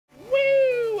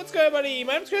everybody?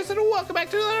 My name's Chris and welcome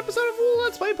back to another episode of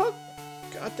Let's Play Pokemon.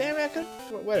 God damn it, I could...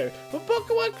 Whatever. But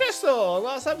Pokemon Crystal!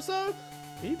 Last episode,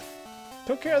 we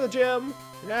took care of the gym.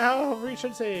 Now, reach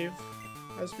and save.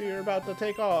 As we are about to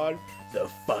take on the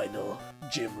final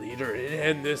gym leader and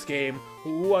end this game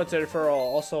once and for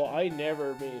all. Also, I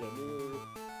never made a new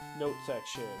note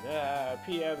section.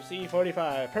 PMC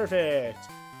 45. Perfect.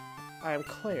 I am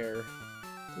Claire,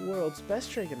 the world's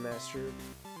best Dragon Master.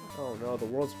 Oh no, the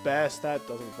world's best. That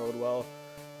doesn't bode well.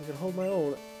 I can hold my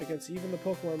own against even the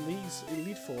Pokemon League's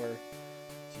Elite Four.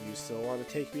 Do you still want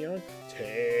to take me on?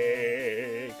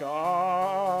 Take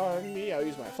on me. I'll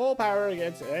use my full power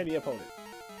against any opponent.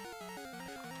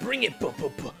 Bring it,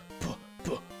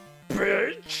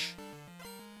 bitch!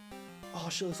 Oh,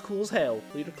 she looks cool as hell.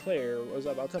 Leader Claire was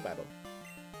about to battle.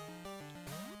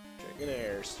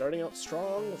 Dragonair, starting out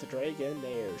strong with a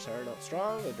Dragonair. Starting out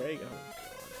strong with a Dragon. Oh,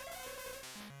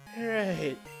 God.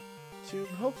 Alright. To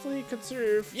hopefully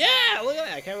conserve. Yeah! Look at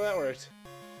that! I can't believe that worked.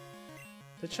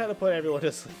 To try to put everyone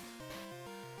to sleep.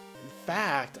 In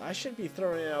fact, I should be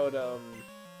throwing out, ooh,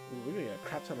 we're gonna get a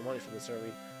crap ton of money for this, aren't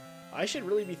we? I should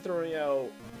really be throwing out,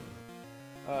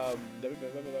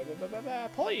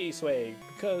 Polyswag,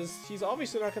 because he's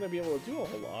obviously not going to be able to do a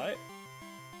whole lot.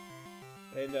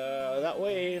 And, that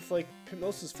way, if, like,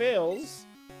 Hypnosis fails,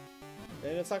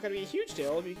 then it's not going to be a huge deal.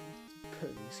 It'll be,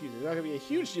 excuse me, it's not going to be a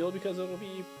huge deal because it'll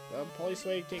be,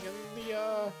 Polyswag taking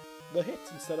the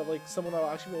hits instead of, like, someone that'll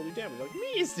actually really do damage, like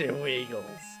Mr. Wiggles.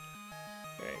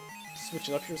 Alright,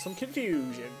 switching up here with some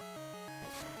confusion.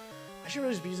 I should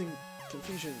really just be using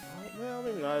Confusion. Oh, well,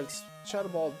 maybe not. It's Shadow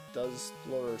Ball does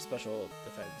lower special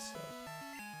defense. So.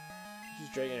 Use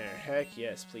Dragonair. Heck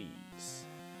yes, please.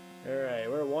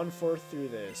 Alright, we're 1/4 through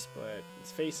this, but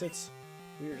let's face it,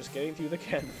 we are just getting through the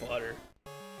cannon fodder.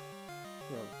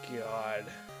 Oh god.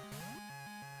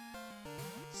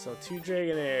 So 2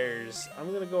 Dragonairs. I'm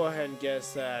gonna go ahead and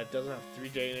guess that it doesn't have 3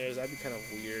 Dragonairs. That'd be kind of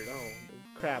weird. Oh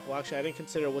crap. Well, actually, I didn't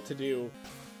consider what to do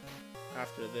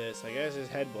after this. I guess just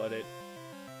headbutt it.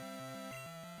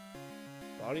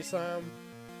 Body Slam?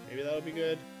 Maybe that would be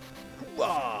good.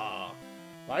 Wow!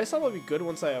 Body Slam would be good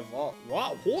once I evolve.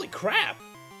 Wow, holy crap!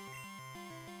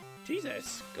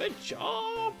 Jesus, good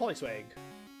job, Polyswag.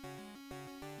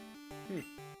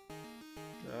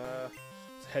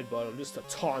 Headbutt him just to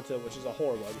taunt him, which is a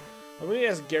horrible idea. I'm gonna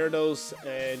ask Gyarados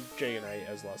and Dragonite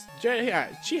as lost. Yeah,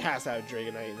 she has to have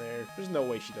Dragonite in there. There's no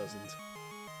way she doesn't.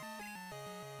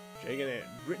 Dragonair.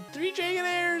 3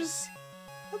 Dragonairs?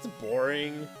 That's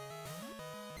boring.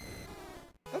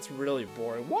 That's really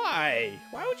boring. Why?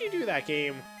 Why would you do that,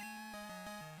 game?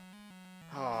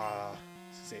 Ah,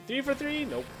 say 3 for 3?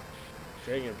 Nope.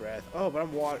 Dragon Breath. Oh, but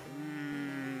I'm water.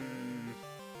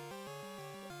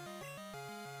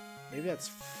 Maybe that's.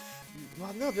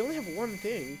 Well, no, they only have one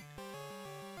thing.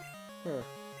 Huh.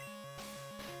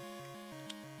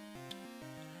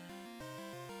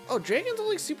 Oh, Dragon's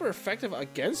only super effective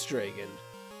against Dragon.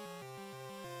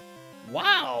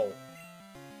 Wow.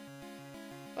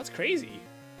 That's crazy.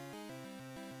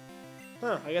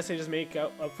 Huh, I guess they just make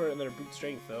up for it in their brute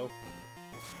strength, though.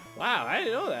 Wow, I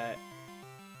didn't know that.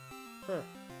 Huh.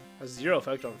 Has 0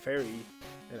 effect on Fairy,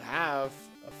 and half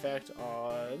effect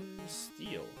on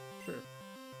Steel.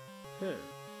 Huh.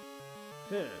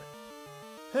 Huh.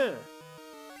 Huh.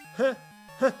 Huh.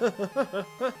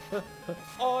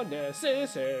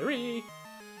 Unnecessary.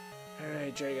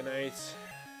 Alright, Dragonites.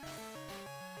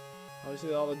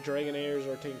 Obviously, all the Dragonairs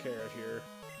are taken care of here.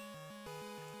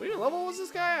 What level was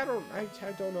this guy? I don't know. I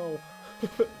don't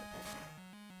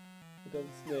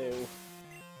know.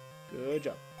 Good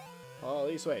job.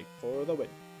 Polyswag for the win.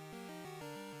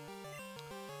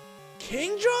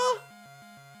 Kingdraw?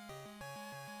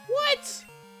 What?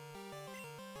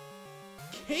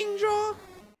 Kingdraw?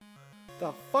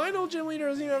 The final gym leader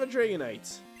doesn't even have a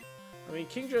Dragonite. I mean,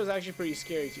 Kingdraw is actually pretty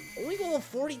scary too. Only level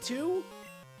 42?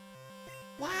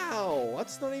 Wow,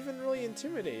 that's not even really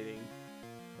intimidating.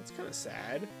 That's kind of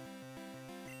sad.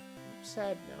 I'm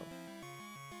sad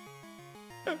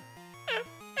now.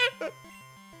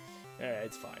 Alright,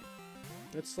 it's fine.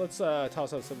 Let's toss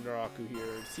out some Naraku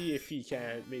here and see if he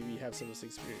can maybe have some of this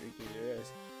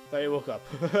experience. Thought he woke up.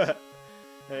 I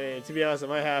mean, to be honest, it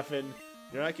might happen.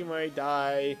 Naraku might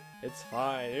die. It's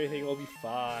fine. Everything will be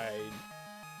fine.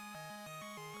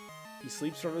 He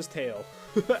sleeps from his tail.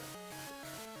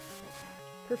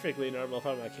 Perfectly normal if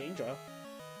I'm a Kingdraw.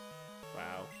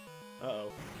 Wow.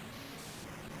 Uh-oh.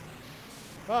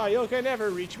 Oh, you can never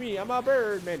reach me. I'm a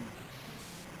birdman.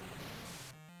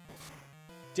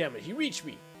 Damn it, he reached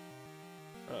me.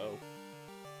 Uh-oh.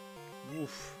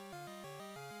 Woof.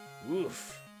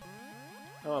 Woof.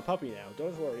 I'm a puppy now.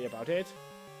 Don't worry about it.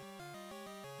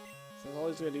 That's all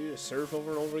he's gonna do, is surf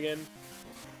over and over again.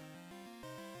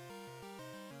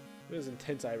 Look at his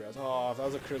intense eyebrows. Oh, if that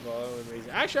was a critical, that would have been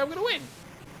amazing. Actually, I'm gonna win!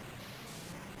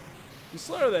 He's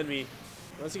slower than me.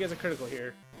 Unless he gets a critical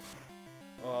here.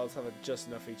 Oh, I'll have just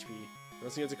enough HP.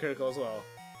 Unless he gets a critical as well.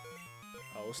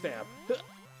 Oh, snap.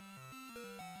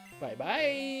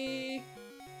 Bye-bye!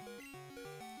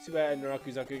 Too bad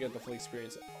Naraku's not gonna get the full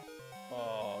experience.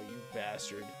 Oh, you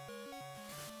bastard.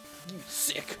 You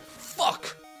sick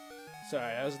fuck!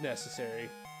 Sorry, that was necessary.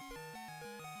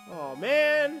 Oh,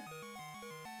 man!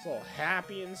 It's all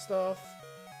happy and stuff.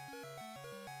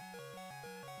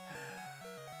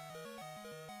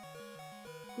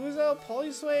 Who's that?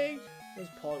 Polyswag? Who's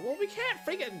Poly? Well, we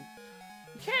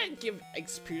can't give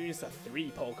experience to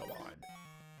 3 Pokemon.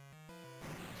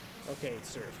 Okay,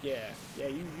 Surf. Yeah,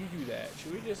 you do that.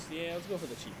 Should we just? Yeah, let's go for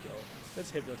the cheap kill. Let's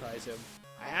hypnotize him.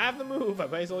 I have the move. I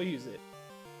might as well use it.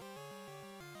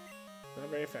 Not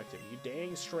very effective. You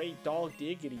dang straight dog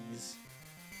diggities.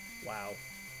 Wow.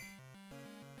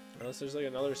 Unless there's like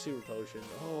another super potion.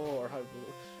 Oh, or how?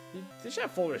 They should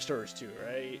have full restores too,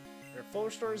 right? Or full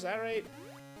restores, is that right?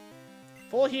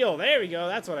 Full heal. There we go.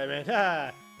 That's what I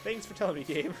meant. Thanks for telling me,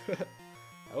 game.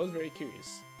 I was very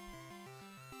curious.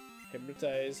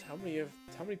 Hypnotize. How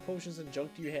many potions and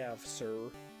junk do you have,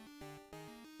 sir?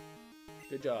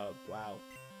 Good job. Wow.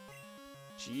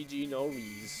 GG no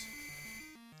rees.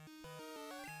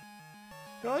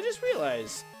 No, I just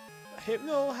realized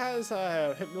Hypno has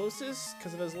hypnosis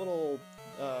because of his little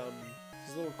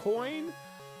coin,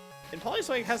 and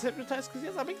Polyswag has hypnotized because he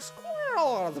has a big squirrel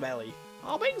on his belly.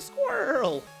 A big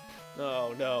squirrel!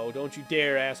 No, no, don't you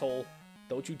dare, asshole!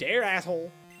 Don't you dare,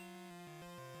 asshole!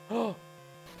 Oh,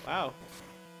 wow.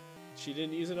 She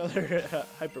didn't use another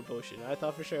hyper potion. I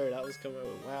thought for sure that was coming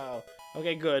out. Wow.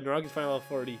 Okay, good. Naraku's final level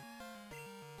 40.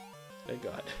 Thank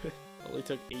God. Only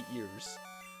took 8 years.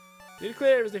 The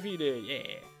declare was defeated.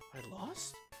 Yeah. I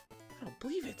lost? I don't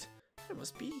believe it. There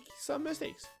must be some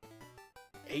mistakes.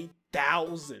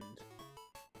 8,000.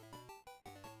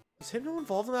 Was Hypno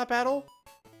involved in that battle?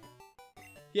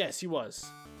 Yes, he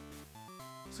was.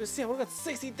 I was gonna say, I would've got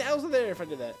 60,000 there if I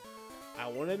did that. I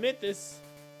won't admit this.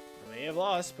 I may have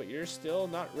lost, but you're still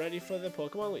not ready for the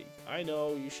Pokemon League. I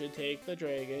know you should take the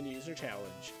Dragon User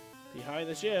Challenge. Behind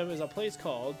the gym is a place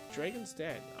called Dragon's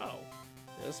Den. Oh.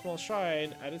 There's a small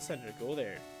shrine at its center. Go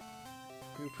there.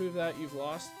 To prove that you've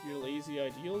lost your lazy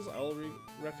ideals, I'll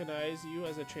recognize you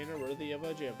as a trainer worthy of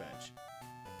a gym badge.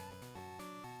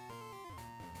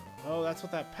 Oh, that's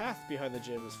what that path behind the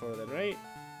gym is for then, right?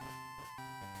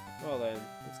 Well then,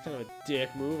 it's kind of a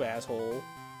dick move, asshole.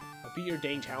 I'll beat your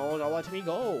dang challenge, I'll let me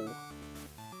go.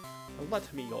 I'll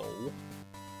let me go.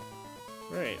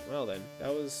 Right, well then,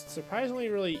 that was surprisingly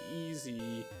really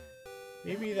easy.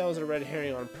 Maybe that was a red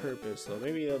herring on purpose, though.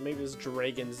 Maybe this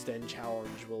Dragon's Den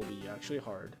challenge will be actually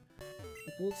hard.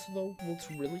 Will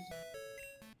it's really?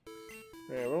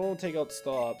 Alright, we won't take out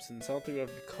stops, and so I don't think we'll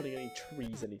have to be cutting any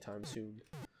trees anytime soon.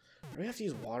 Do we have to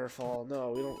use waterfall?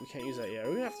 No, we can't use that yet.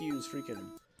 We're gonna have to use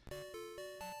freaking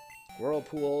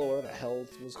whirlpool, or whatever the hell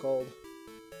it was called.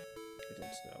 I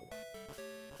don't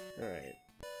know. Alright.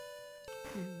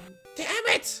 Damn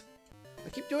it! I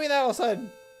keep doing that all of a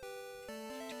sudden.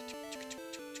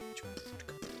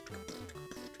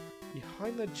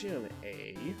 Behind the gym,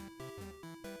 eh?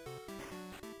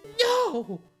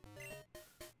 No!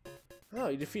 Oh,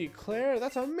 you defeated Claire?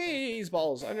 That's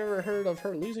amazeballs! I never heard of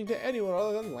her losing to anyone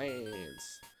other than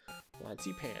Lance.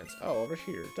 Lancey Pants. Oh, over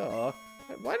here. Duh.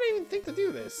 Why did I even think to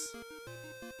do this?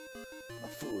 A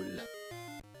fool.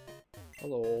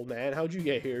 Hello, old man. How'd you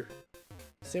get here?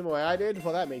 Same way I did?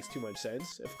 Well, that makes too much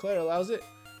sense. If Claire allows it,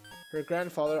 her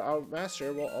grandfather, our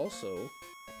master, will also.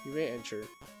 You may enter.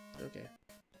 Okay.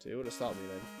 So it would have stopped me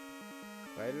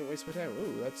then. I didn't waste my time.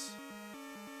 Ooh, that's...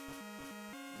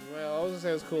 Well, I was gonna say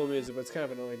it was cool music, but it's kind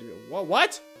of annoying to be...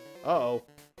 What? Uh-oh.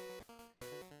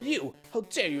 You! How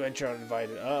dare you enter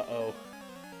uninvited? Uh-oh.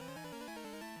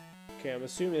 Okay, I'm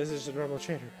assuming this is just a normal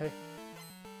trainer, right?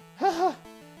 Haha!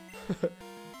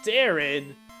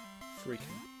 Darren! Freaking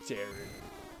Darren.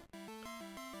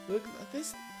 Look at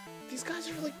this. These guys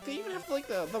are like... They even have like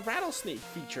the rattlesnake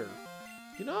feature.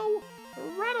 You know?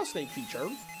 A rattlesnake feature.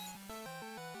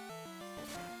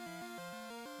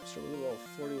 So we're level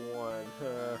 41.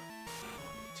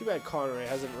 Too bad Conrad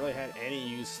hasn't really had any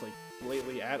use like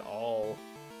lately at all.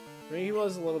 I mean, he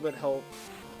was a little bit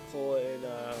helpful in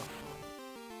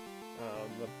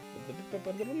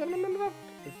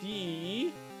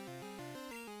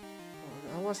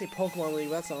I want to say Pokemon League.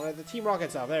 That's not right. The Team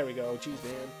Rocket stuff. There we go. Jeez,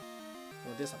 man.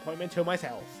 A disappointment to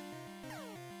myself.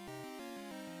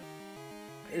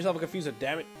 Yourself confused,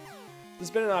 damn it. This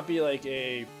better not be like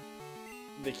a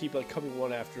they keep like coming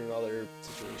one after another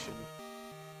situation.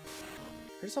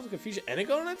 Heard yourself a confusion and it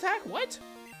go on an attack? What?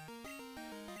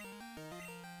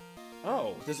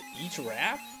 Oh, does each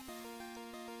wrap?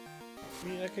 I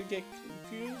mean, I could get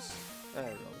confused? I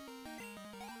don't know.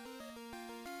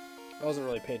 I wasn't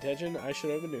really paying attention. I should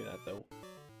have been doing that, though.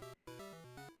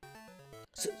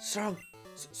 Strong!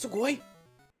 Sugoi!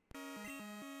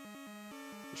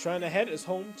 The shrine ahead is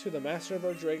home to the Master of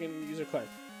our Dragon user class.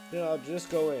 You know, I'll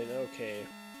just go in. Okay.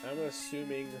 I'm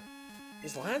assuming...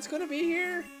 Is Lance gonna be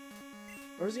here?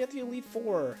 Or is he at the Elite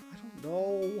Four? I don't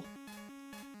know.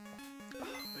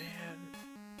 Oh, man.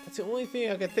 That's the only thing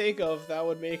I could think of that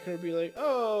would make her be like,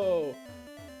 oh,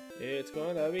 it's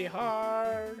gonna be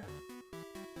hard.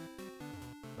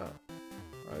 Oh.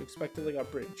 I expected like a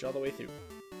bridge all the way through.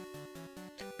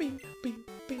 Bing, bing,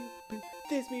 bing, bing.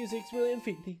 This music's really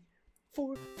unfitting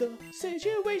for the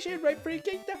situation, right?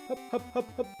 Freaking down. Hup, hup, hup,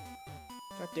 hup.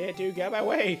 God damn, dude, get out of my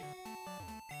way.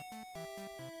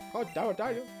 Oh, down.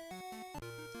 Alright.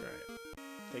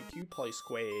 Thank you,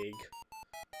 Polysquag.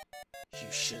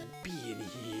 You shouldn't be in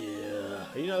here.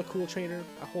 Are you not a cool trainer?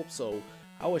 I hope so.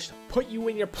 I wish to put you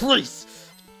in your place.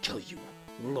 Kill you,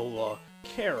 Lola.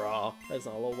 Kara. That's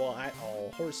not Lola at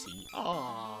all. Horsey.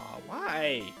 Ah,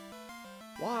 why?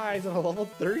 Why is it a level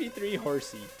 33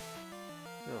 Horsey?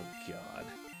 Oh, God.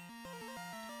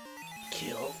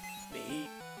 Kill me.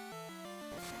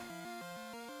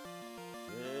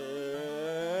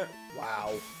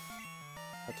 Wow.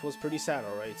 That was pretty sad,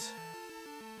 alright.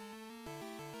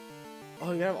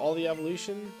 Oh, you have all the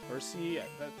evolution? Horsey? I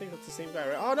think that's the same guy,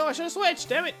 right? Oh no, I should have switched!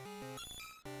 Damn it!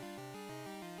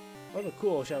 That would be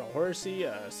cool. She had a Horsey,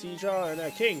 a Seadra, and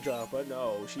a Kingdra, but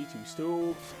no, she too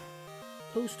stooped.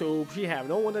 Too stooped. She have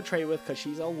no one to trade with because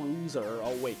she's a loser.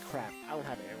 Oh wait, crap. I don't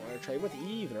have anyone to trade with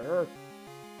either.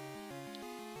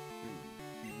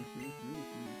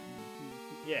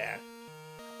 Yeah.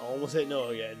 I almost hit no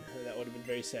again. That would have been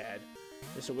very sad.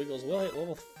 Mr. Wiggles will hit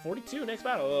level 42 next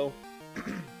battle, though.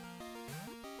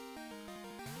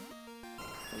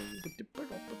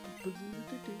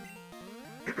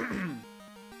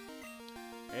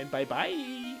 And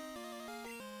bye-bye.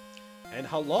 And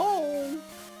hello.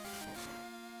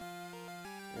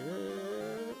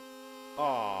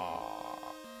 Aww.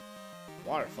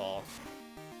 Waterfall.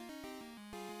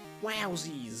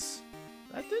 Wowsies.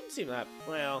 That didn't seem that,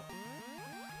 well,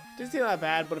 didn't seem that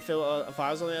bad, but if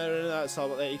I was on the other end of that, saw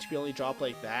the HP only drop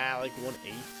like that, like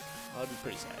 1/8, that'd be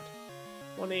pretty sad.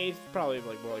 1/8, probably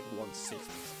like more like 1/6.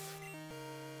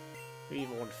 Maybe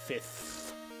even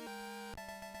 1/5.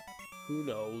 Who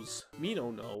knows? Me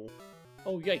don't know.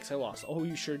 Oh yikes, I lost. Oh,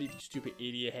 you sure did, you stupid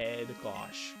idiot head.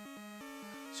 Gosh.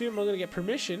 Soon I'm gonna get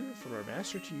permission from our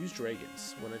master to use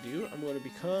dragons. When I do, I'm gonna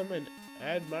become an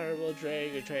admirable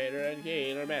dragon trader and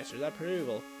gain our master's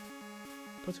approval.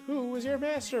 But who is your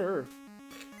master?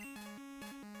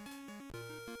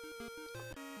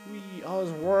 All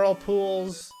those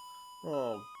whirlpools.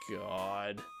 Oh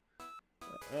God.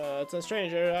 It's a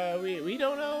stranger. We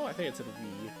don't know. I think it's a we.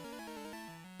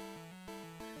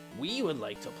 We would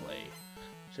like to play.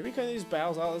 Should we cut these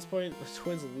battles out at this point? The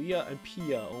twins Leah and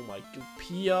Pia. Oh my God,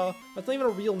 Pia. That's not even a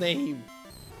real name.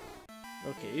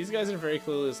 Okay, these guys are very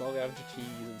clueless. All after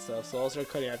keys and stuff, so I'll start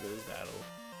cutting after this battle.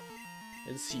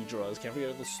 And Seadras. Can't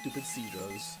forget the stupid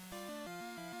Seadras.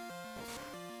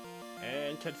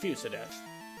 And confused to death.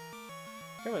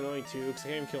 Kind of annoying too, because I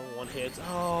can't even kill him in one hit.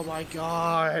 Oh my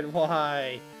God,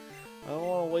 why? I don't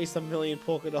want to waste $1 million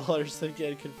polka dollars to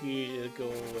get confused and go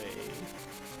away.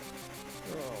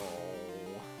 Oh.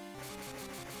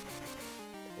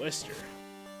 Twister.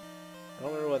 I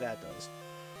don't remember what that does.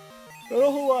 Not a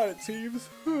whole lot, it seems.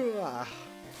 I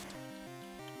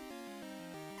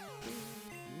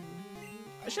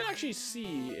should actually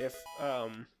see if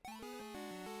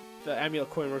the amulet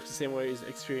coin works the same way as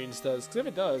experience does. Because if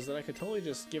it does, then I could totally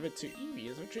just give it to Eevee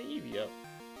and start training Eevee up.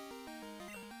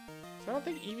 So I don't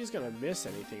think Eevee's gonna miss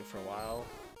anything for a while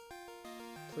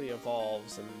until he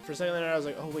evolves. And for a second there, I was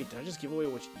like, oh wait, did I just give away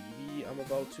which Eevee I'm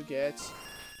about to get?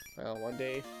 Well, one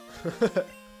day.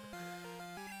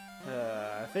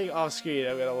 I think off screen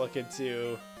I'm gonna look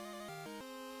into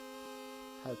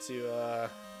how to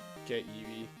get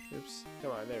Eevee. Oops.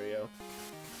 Come on, there we go.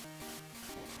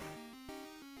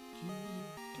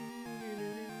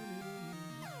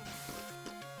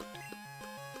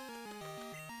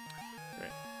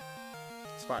 Alright.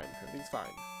 It's fine. Everything's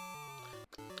fine.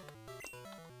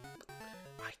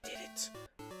 I did it!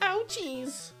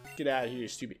 Ouchies! Get out of here, you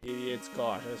stupid idiots.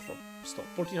 Gosh, I just stole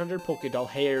 1,400 Pokédoll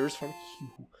hairs from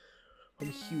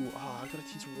Hugh. Oh, I gotta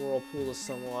teach Whirlpool to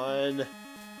someone.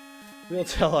 We'll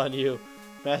tell on you.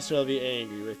 Master will be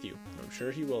angry with you. I'm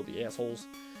sure he will be, assholes.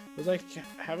 It was like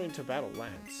having to battle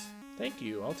Lance. Thank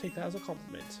you. I'll take that as a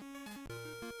compliment.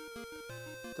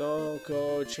 Don't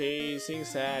go chasing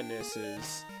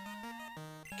sadnesses.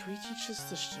 Can we teach us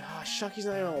the Shucky's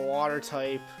not even a water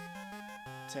type.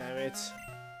 Damn it.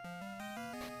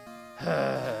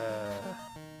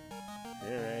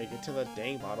 Alright, get to the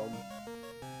dang bottom.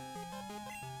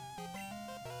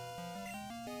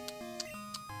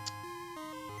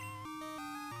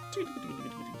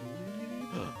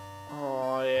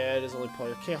 Oh yeah, it is only play.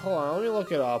 Okay, hold on, let me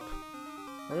look it up.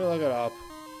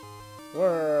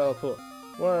 Whirlpool.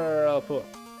 Whirlpool.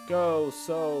 Go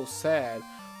so sad.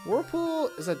 Whirlpool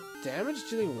is a damage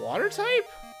dealing water type?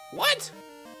 What?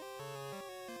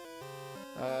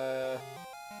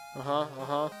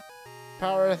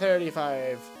 Power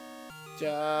 35.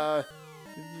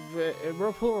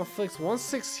 Whirlpool inflicts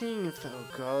 1/16. Oh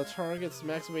god, the target's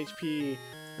maximum HP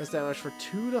does damage for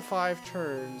 2 to 5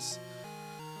 turns.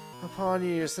 Upon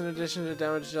use, in addition to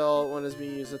damage dealt when it's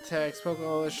being used, attacks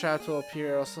Pokemon with trapped will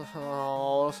appear. Also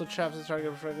traps the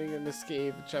target preventing an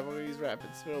escape. The trap will use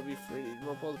rapid spin will be free.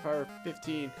 Whirlpool's power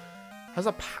 15. Has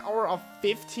a power of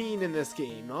 15 in this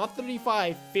game, not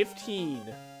 35,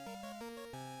 15.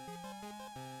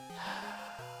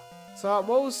 So at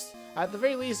most, at the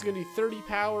very least, it's gonna do 30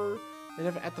 power, and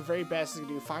if at the very best, it's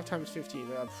gonna do 5 times 15.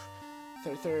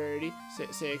 30,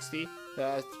 60,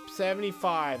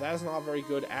 75. That's not very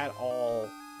good at all.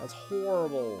 That's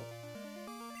horrible.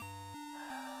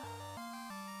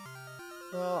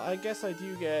 Well, I guess I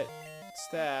do get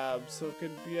stabbed, so it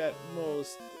could be at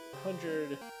most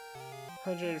 100,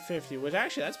 150, which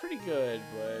actually that's pretty good,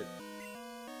 but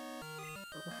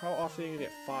how often do you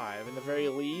get 5? In the very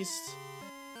least,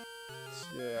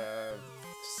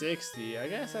 60. I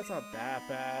guess that's not that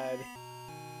bad.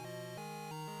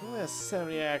 Only has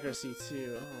 70 accuracy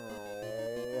too.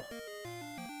 Oh.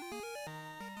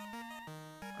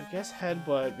 I guess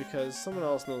headbutt because someone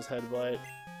else knows headbutt.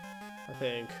 I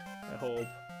think. I hope.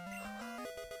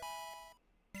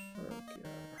 Oh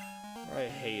god. I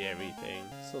hate everything.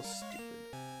 So stupid.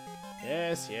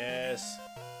 Yes, yes.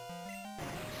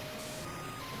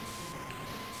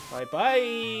 Bye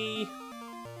bye.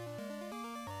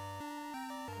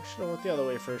 I should have went the other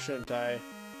way first, shouldn't I?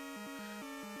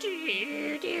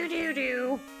 It's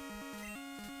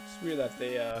weird that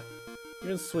they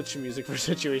even switch music for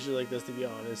situations like this, to be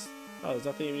honest. Oh, there's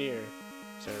nothing even here.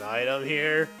 Is there an item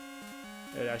here?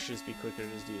 It would actually just be quicker to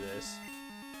just do this.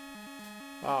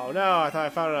 Oh no, I thought I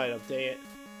found an item, dang it.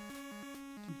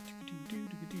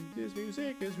 This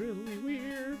music is really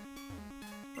weird.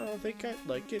 I don't think I'd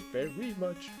like it very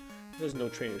much. There's no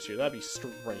trainers here, that'd be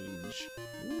strange.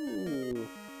 Ooh.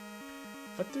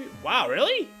 Wow,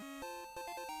 really?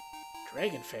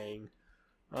 Dragon Fang.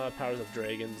 Powers of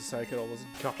dragons. I could almost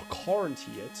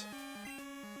guarantee it.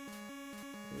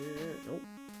 Nope.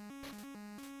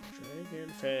 Dragon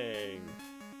Fang.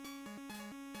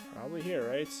 Probably here,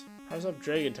 right? Powers of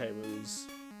dragon type moves.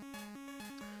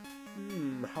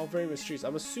 How very mysterious.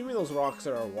 I'm assuming those rocks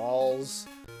are walls.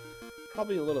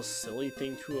 Probably a little silly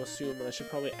thing to assume, and I should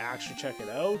probably actually check it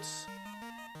out.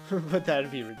 But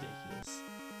that'd be ridiculous.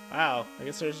 Wow, I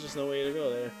guess there's just no way to go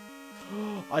there.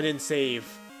 I didn't save.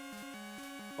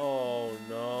 Oh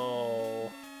no.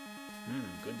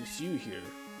 Good to see you here.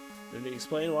 Let me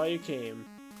explain why you came.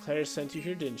 Claire sent you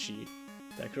here, didn't she?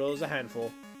 That girl is a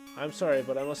handful. I'm sorry,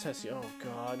 but I must ask you. Oh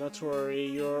god, not to worry.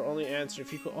 Your only answer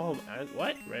if you could. Oh,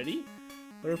 what? Ready?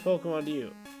 What are Pokemon to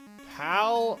you?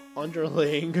 Pal,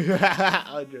 underling.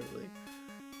 Underling.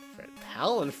 Friend.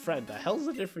 Pal and friend. The hell's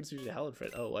the difference between pal and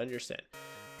friend? Oh, I understand.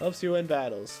 Helps you win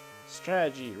battles.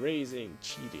 Strategy, raising,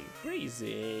 cheating,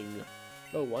 raising.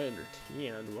 Oh, I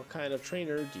understand. What kind of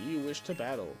trainer do you wish to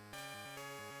battle?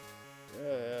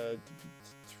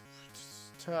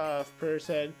 Tough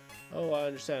person. Oh, I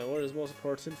understand. What is most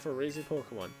important for raising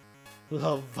Pokemon?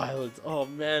 Love, violence. Oh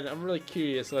man, I'm really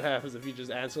curious what happens if you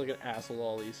just answer like an asshole to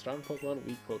all these. Strong Pokemon,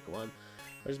 weak Pokemon.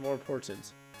 What is more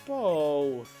important?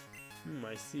 Both.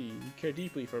 I see. You care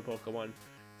deeply for Pokemon.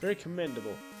 Very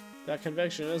commendable. That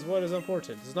conviction is what is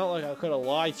important. It's not like I could have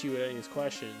lied to you with any of these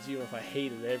questions, even if I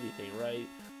hated everything, right?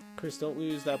 Chris, don't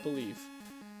lose that belief.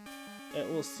 And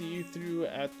we'll see you through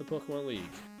at the Pokemon League.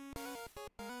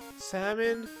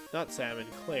 Salmon? Not Salmon,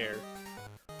 Claire.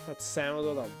 Not Salmon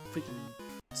with a freaking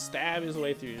stab his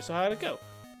way through. So how'd it go?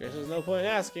 Guess there's no point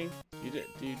in asking. You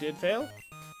did fail?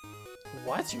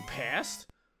 What? You passed?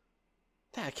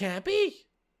 That can't be!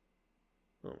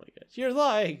 Oh my god. You're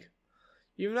lying!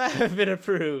 You've not been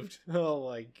approved. Oh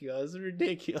my god, it's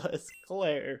ridiculous.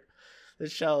 Claire. The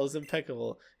shell is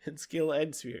impeccable in skill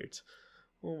and spirit.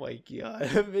 Oh my god.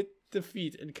 Admit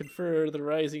defeat and confer the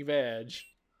rising badge.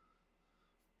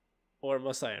 Or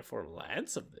must I inform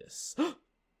Lance of this?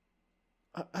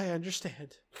 I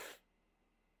understand.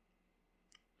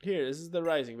 Here, this is the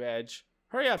rising badge.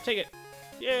 Hurry up, take it.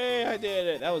 Yay, I did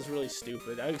it. That was really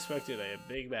stupid. I expected a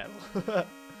big battle.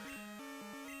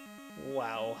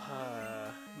 Wow.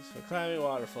 Used for climbing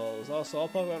waterfalls. Also, all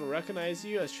Pokemon will recognize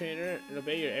you as trainer and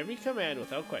obey your every command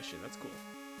without question. That's cool.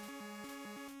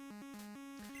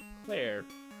 Claire,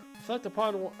 reflect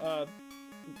upon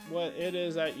what it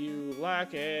is that you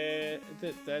lack and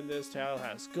then this child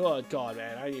has. Good God,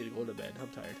 man. I need to go to bed. I'm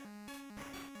tired.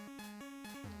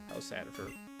 How sad of her.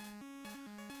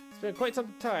 It's been quite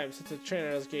some time since the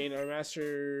trainer has gained our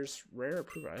master's rare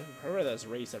approval. I read that as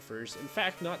race at first. In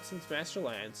fact, not since Master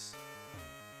Lance.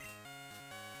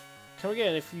 Come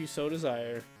again if you so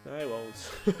desire. I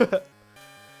won't.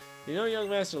 You know, young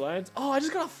Master Lance. Oh, I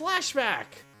just got a flashback.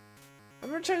 I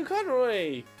remember Chuck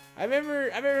Conroy. I remember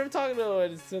him talking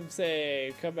to him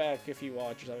saying, "Come back if you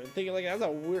watch" or something. Thinking like that's a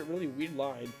weird, really weird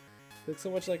line. Looks so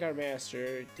much like our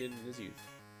master did in his youth.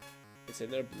 It's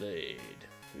in their blade.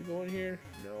 We going here?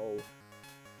 No.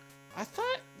 I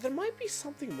thought there might be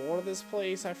something more to this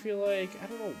place. I feel like I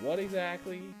don't know what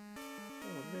exactly.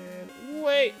 Oh man!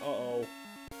 Wait. Uh-oh.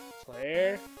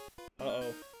 Claire.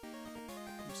 Uh-oh.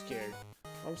 I'm scared.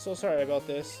 I'm so sorry about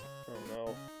this. Oh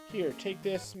no. Here, take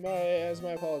this as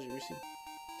my apology. Receive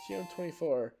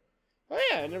TM24. Oh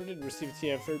yeah, I never did receive a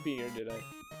TM for being here, did I?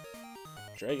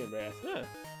 Dragon breath. Huh.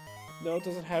 No, it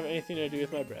doesn't have anything to do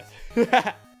with my breath.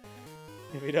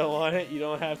 If you don't want it, you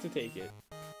don't have to take it.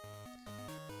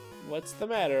 What's the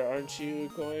matter? Aren't you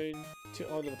going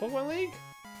onto the Pokemon League?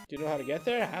 Do you know how to get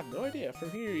there? I have no idea. From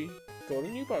here, you go to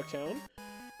New Parktown,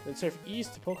 then surf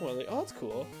east to Pokemon League. Oh, that's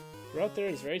cool. The route there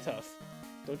is very tough.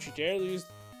 Don't you dare lose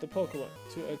the Pokemon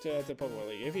to the Pokemon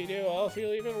League. If you do, I'll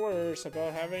feel even worse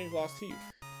about having lost to you.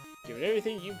 Give it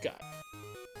everything you've got.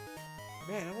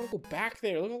 Man, I want to go back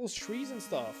there. Look at all those trees and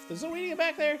stuff. There's no way to get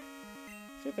back there?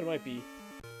 I think there might be.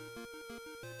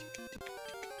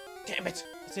 Damn it!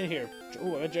 What's in here?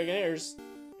 Oh, I got Dragonairs.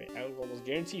 I will almost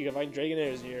guarantee you can find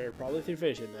Dragonairs here. Probably through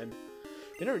fishing then.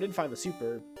 We never did find the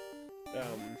super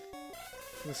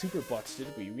butts, did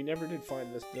we? We never did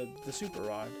find the super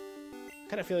rod.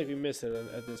 Kind of feel like we missed it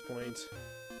at this point.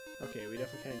 Okay, we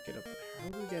definitely can't get up there. How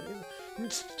do we get in?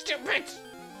 Stupid!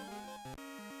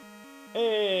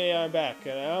 Hey, I'm back,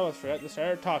 and I almost forgot to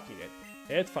start talking it.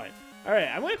 It's fine. Alright,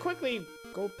 I'm gonna quickly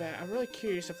go back. I'm really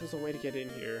curious if there's a way to get in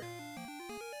here.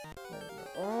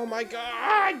 Oh my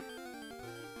god!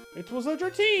 It was a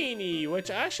Dratini, which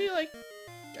actually, like,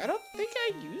 I don't think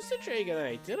I used a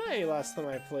Dragonite, did I, last time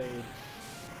I played?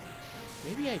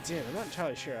 Maybe I did. I'm not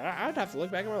entirely sure. I'd have to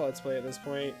look back at my Let's Play at this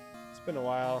point. It's been a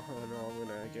while. Oh no, I'm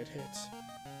gonna get hit.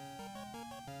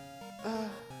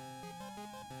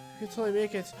 We can totally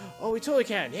make it. Oh, we totally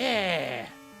can. Yeah!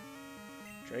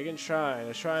 Dragon Shrine.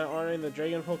 A shrine honoring the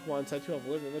dragon Pokemon said to have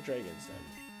lived in the Dragon's Den.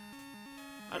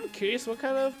 I'm curious what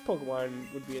kind of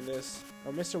Pokemon would be in this.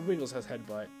 Oh, Mr. Wiggles has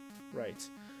Headbutt. Right.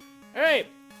 Alright.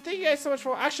 Thank you guys so much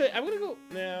for. Actually, I'm gonna go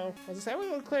now. I was gonna say I'm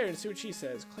gonna go to Claire and see what she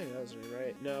says. Claire, that was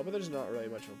right. No, but there's not really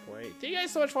much of a point. Thank you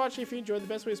guys so much for watching. If you enjoyed, the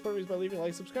best way to support me is by leaving a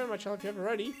like, subscribe to my channel if you haven't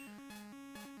already.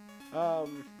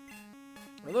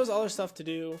 There's other stuff to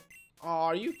do. Oh,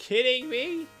 are you kidding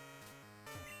me?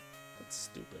 That's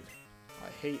stupid.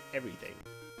 I hate everything.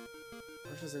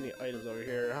 What if there's any items over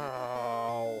here?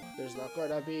 Oh, there's not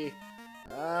gonna be.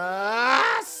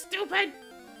 Stupid!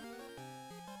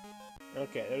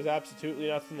 Okay, there's absolutely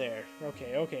nothing there.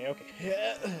 Okay.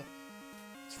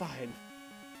 It's fine.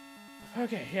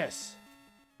 Okay, yes.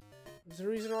 There's a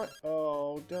reason why.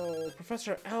 Oh, no.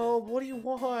 Professor Elm, what do you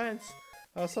want?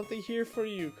 Something here for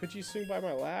you. Could you swing by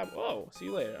my lab? Oh, see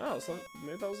you later. Oh, so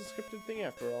maybe that was a scripted thing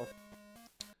after all.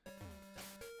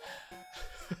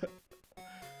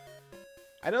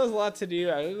 I know there's a lot to do.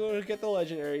 I gotta go get the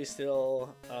legendary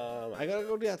still. I gotta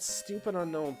go do that stupid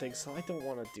unknown thing, so I don't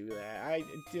want to do that. I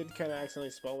did kind of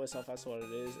accidentally spell myself. That's what it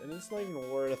is, and it's not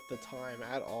even worth the time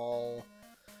at all.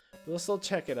 We'll still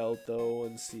check it out though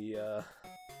and see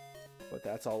what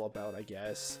that's all about, I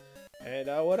guess. And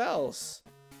what else?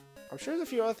 I'm sure there's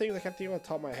a few other things I can't think of on the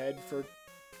top of my head for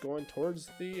going towards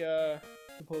the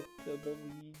league.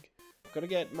 I'm gonna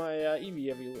get my Eevee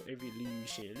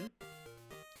evolution.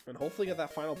 And hopefully get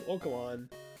that final Pokemon.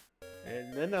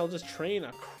 And then I'll just train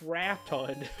a crap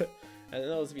ton. And then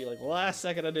those will be like last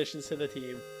second additions to the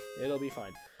team. It'll be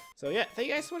fine. So yeah, thank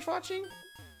you guys so much for watching.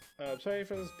 Sorry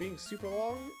for this being super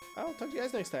long. I'll talk to you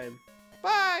guys next time.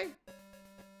 Bye!